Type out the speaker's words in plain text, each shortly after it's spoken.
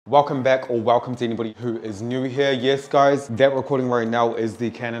Welcome back, or welcome to anybody who is new here. Yes guys, that recording right now is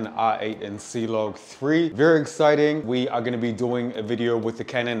the Canon R8 and C-Log 3. Very exciting. We are going to be doing a video with the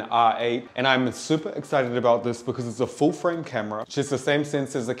Canon R8 and I'm super excited about this because it's a full frame camera. It's just the same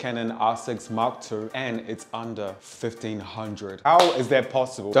sensor as the Canon R6 Mark II and it's under $1,500. How is that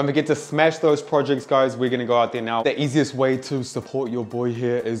possible? Don't forget to smash those projects guys. We're going to go out there now. The easiest way to support your boy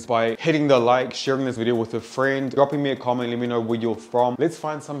here is by hitting the like, sharing this video with a friend, dropping me a comment, let me know where you're from. Let's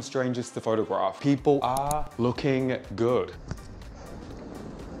find some strangers to photograph. People are looking good.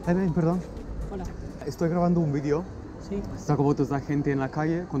 Ay, perdón. Hola. Estoy grabando un video. Sí. Saco fotos de gente en la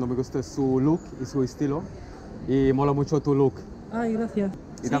calle cuando me gusta su look y su estilo. Y mola mucho tu look. Ay, gracias.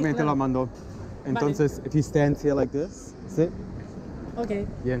 Y también te lo mando. Entonces, if you stand here like this, sit. Okay.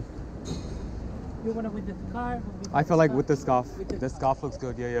 Bien. You want it with the scarf? I feel like with the scarf. The scarf looks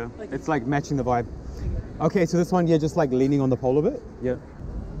good, yeah. It's like matching the vibe. Okay, so this one, yeah, just like leaning on the pole a bit. Yeah.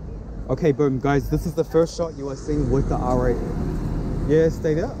 Okay, boom, guys, this is the first shot you are seeing with the R8. Yeah,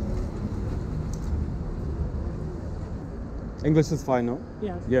 stay there. English is fine, no?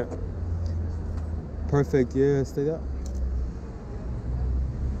 Yeah. Yeah. Perfect, yeah, stay there.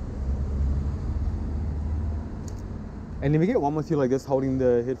 And let me get one with you like this, holding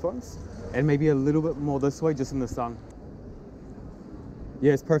the headphones. And maybe a little bit more this way, just in the sun.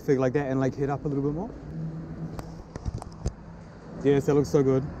 Yeah, it's perfect like that, and like head up a little bit more. Yes, that looks so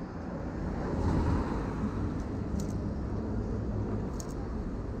good.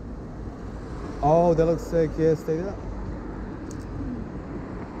 Oh, that looks sick. Yeah, stay there.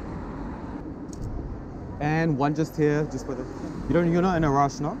 And one just here, just for the... You're not in a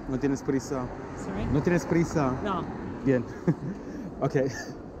rush, no? No tienes prisa. Sorry? No tienes prisa. No. Bien. Okay.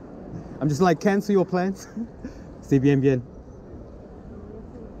 I'm just like, cancel your plans. Sí, bien, bien.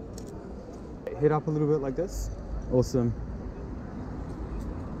 Head up a little bit like this. Awesome.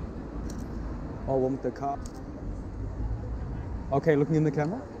 Oh, one with the car. Okay, looking in the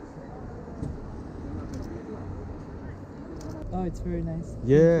camera. Oh, it's very nice.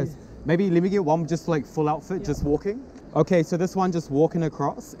 Yes. Maybe let me get one just like full outfit, just walking. Okay, so this one just walking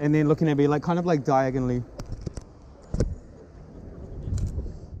across and then looking at me like kind of like diagonally.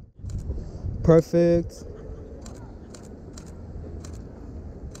 Perfect.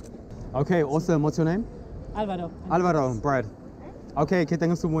 Okay, awesome. What's your name? Álvaro. Álvaro, Brad. Okay, que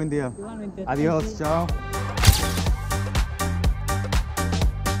tengas un buen día. Igualmente. Adiós, chao.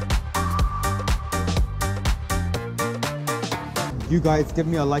 You guys give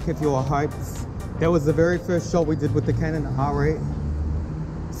me a like if you're hyped. That was the very first shot we did with the Canon R8.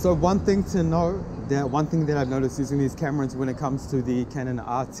 So one thing to know, one thing that I've noticed using these cameras when it comes to the Canon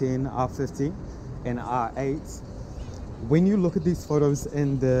R10, R15 and R8, when you look at these photos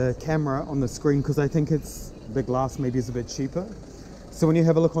in the camera on the screen, because I think it's the glass maybe is a bit cheaper. So when you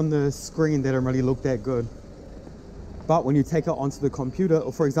have a look on the screen, they don't really look that good. But when you take it onto the computer,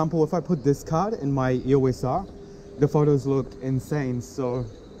 or for example, if I put this card in my EOS R, the photos look insane. So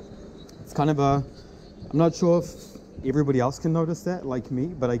it's kind of a, I'm not sure if everybody else can notice that like me,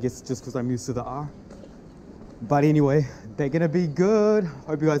 but I guess just because I'm used to the R. But anyway, they're gonna be good.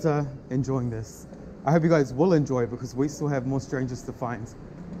 Hope you guys are enjoying this. I hope you guys will enjoy it because we still have more strangers to find.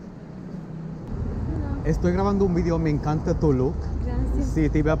 Estoy grabando un video, me encanta tu look. Gracias. Sí,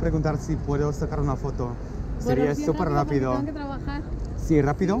 te iba a preguntar si puedo sacar una foto. Sería súper rápido. Tengo que trabajar. Sí,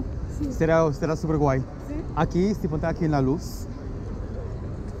 rápido. Sí. Será súper guay. Sí. Aquí, si ponte aquí en la luz.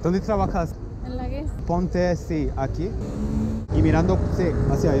 ¿Dónde trabajas? En la guest. Ponte, sí, aquí. Y mirando, sí,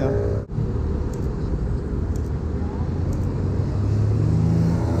 hacia allá.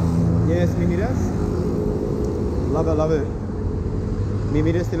 Yes, ¿me miras? Love it, love it. ¿Me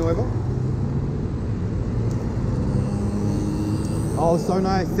miras de nuevo? Oh, so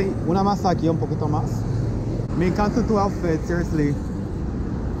nice. Sí, una más aquí, un poquito más. Me encanta tu outfit, seriously.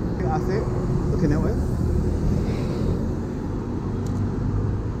 Así, looking that way.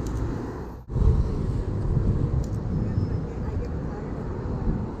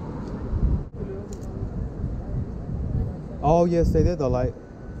 Oh yeah, stay there, the light.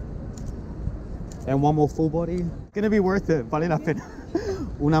 And one more full body. Gonna be worth it, vale la pena.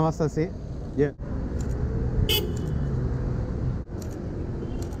 Una más así. Yeah.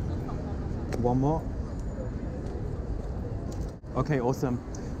 One more. Okay, awesome.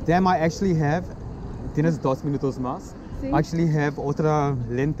 Damn, I actually have, tienes 2 minutos más. Sí. I actually have otra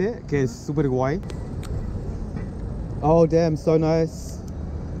lente que es super guay. Oh damn, so nice.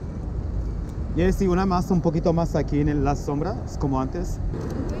 Yes, sí, una más, un poquito más aquí en la sombra, es como antes.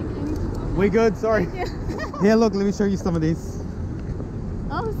 We good, sorry. Here, look, let me show you some of these.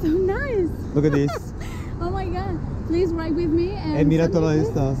 Oh, so nice. Look at these. Oh my god. please ride with me and mira send me, todas please.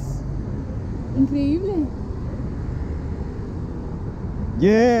 estas. Increíble.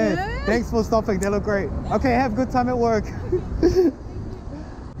 Yes, Yeah. thanks for stopping. They look great. Okay, have a good time at work.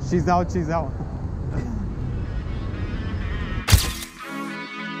 She's out, she's out.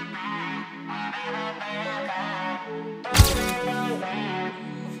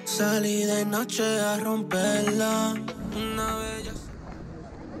 Salí de noche a romperla. Una bella.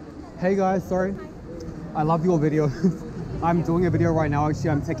 Hey guys, sorry. I love your video. I'm doing a video right now. Actually,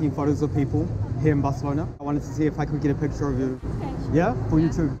 I'm taking photos of people here in Barcelona. I wanted to see if I could get a picture of you. Okay. Yeah, for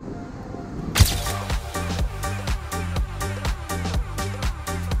YouTube.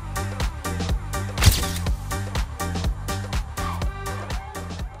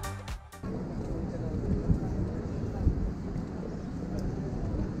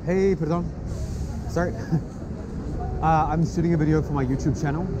 Hey, perdón. Sorry. I'm shooting a video for my YouTube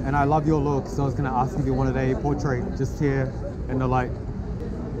channel and I love your look, so I was gonna ask if you wanted a portrait just here in the light.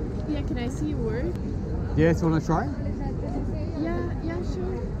 Yeah, can I see your work? Yes, you wanna try? Yeah,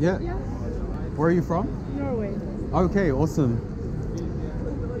 sure. Yeah. Yeah. Where are you from? Norway. Okay, awesome.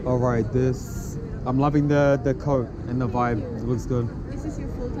 All right, I'm loving the coat and the vibe. It looks good. Is this your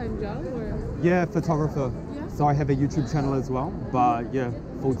full-time job or? Yeah, photographer. Yeah. So I have a YouTube channel as well, but yeah,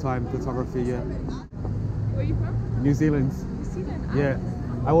 full-time photography, yeah. Where are you from? New Zealand. New Zealand. Yeah.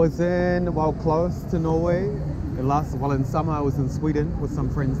 I was close to Norway. In summer I was in Sweden with some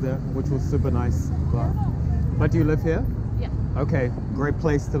friends there, which was super nice. But do you live here? Yeah. Okay, great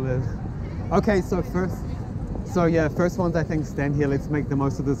place to live. Okay, first ones I think stand here. Let's make the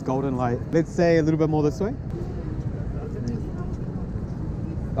most of this golden light. Let's say a little bit more this way.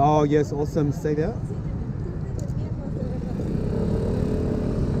 Oh yes, awesome, stay there.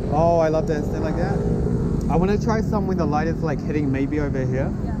 Oh, I love that, stand like that. I want to try some when the light is like hitting maybe over here.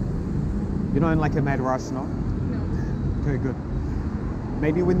 Yeah. You know, in like a mad rush, no? No. Okay, good.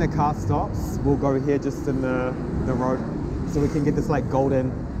 Maybe when the car stops, we'll go here just in the road so we can get this like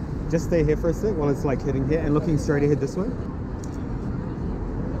golden. Just stay here for a sec while it's like hitting here and looking straight ahead this way.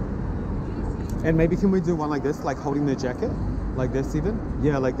 And maybe can we do one like this, like holding the jacket? Like this even?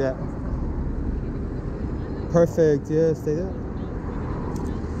 Yeah, like that. Perfect, yeah, stay there.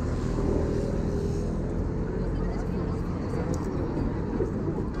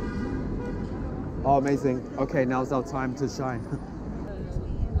 Oh, amazing. Okay, now's our time to shine.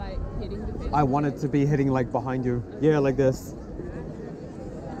 Like hitting the face? I want it to be hitting like behind you. Yeah, like this.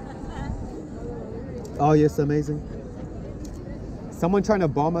 Oh yes, amazing. Someone trying to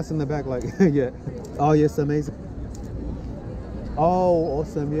bomb us in the back, like, yeah. Oh yes, amazing. Oh,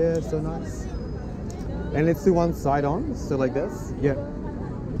 awesome, yeah, so nice. And let's do one side on, so like this. Yeah.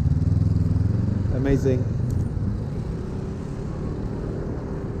 Amazing.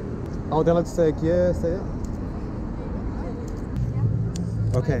 Oh, that looks sick, yeah, stay there.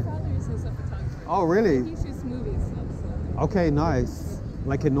 Okay. My father is also a photographer. Oh, really? He shoots movies also. Okay, nice.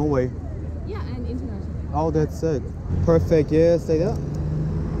 Like in Norway. Yeah, and international. Oh, that's sick. Perfect, yeah, stay there.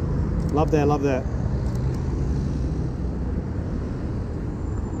 Love that, love that.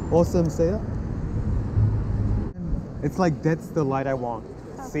 Awesome, stay there. It's like, that's the light I want.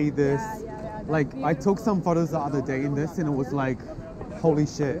 See this? Yeah, Like, I took some photos the other day in this and it was like, holy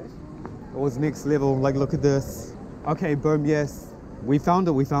shit. It was next level, like look at this. Okay, boom, yes. We found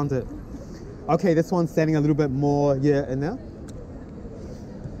it, we found it. Okay, this one's standing a little bit more, yeah, in there.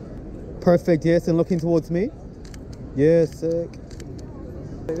 Perfect, yes, and looking towards me. Yeah, sick.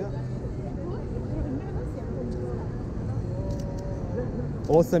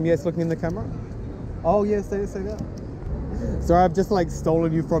 Awesome, yes, looking in the camera. Oh, yes, say that. Sorry, I've just like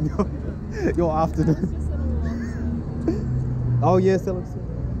stolen you from your afternoon. Oh, yes, that looks good.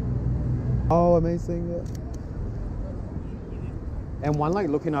 Oh, amazing, yeah. And one like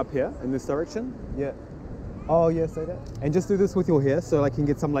looking up here in this direction, yeah. Oh, yeah, say that. And just do this with your hair so I can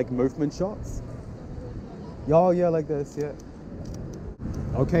get some like movement shots. Oh, yeah, like this, yeah.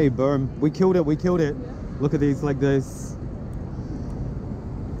 Okay, boom. We killed it, we killed it. Look at these, like this.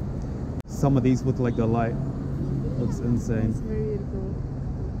 Some of these with like the light. Looks insane. It's very beautiful.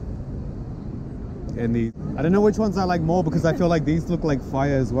 And these, I don't know which ones I like more because I feel like these look like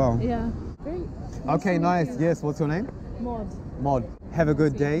fire as well. Yeah. Very Okay, nice. Yes, what's your name? Maud. Maud. Have a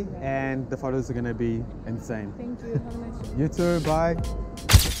good day and the photos are gonna be insane. Thank you. Have a nice day. You too, bye.